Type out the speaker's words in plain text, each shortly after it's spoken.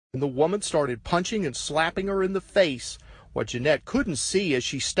And the woman started punching and slapping her in the face. What Jeanette couldn't see as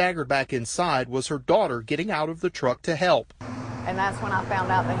she staggered back inside was her daughter getting out of the truck to help. And that's when I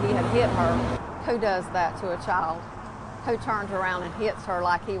found out that he had hit her. Who does that to a child? Who turns around and hits her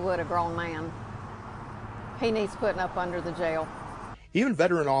like he would a grown man? He needs putting up under the jail. Even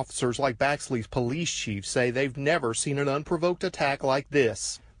veteran officers like Baxley's police chief say they've never seen an unprovoked attack like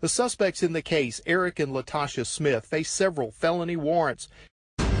this. The suspects in the case, Eric and Latasha Smith, face several felony warrants.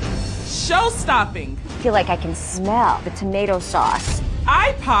 Show-stopping. I feel like I can smell the tomato sauce.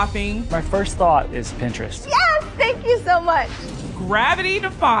 Eye-popping. My first thought is Pinterest. Yes, thank you so much.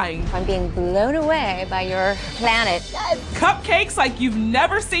 Gravity-defying. I'm being blown away by your planet. Yes. Cupcakes like you've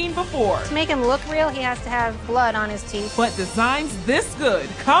never seen before. To make him look real, he has to have blood on his teeth. But designs this good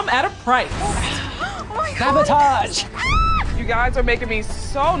come at a price. Oh my Sabotage! God. You guys are making me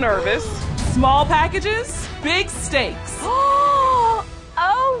so nervous. Small packages, big stakes.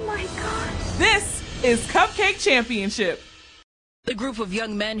 Oh my gosh. This is Cupcake Championship. The group of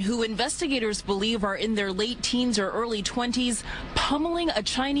young men who investigators believe are in their late teens or early 20s pummeling a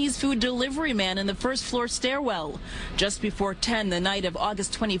Chinese food delivery man in the first floor stairwell. Just before 10 the night of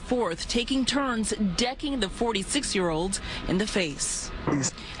August 24th, taking turns decking the 46-year-old in the face.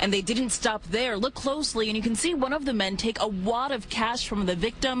 And they didn't stop there. Look closely and you can see one of the men take a wad of cash from the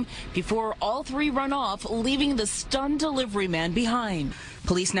victim before all three run off, leaving the stunned delivery man behind.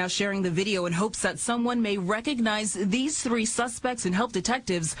 Police now sharing the video in hopes that someone may recognize these three suspects and help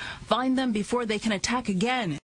detectives find them before they can attack again.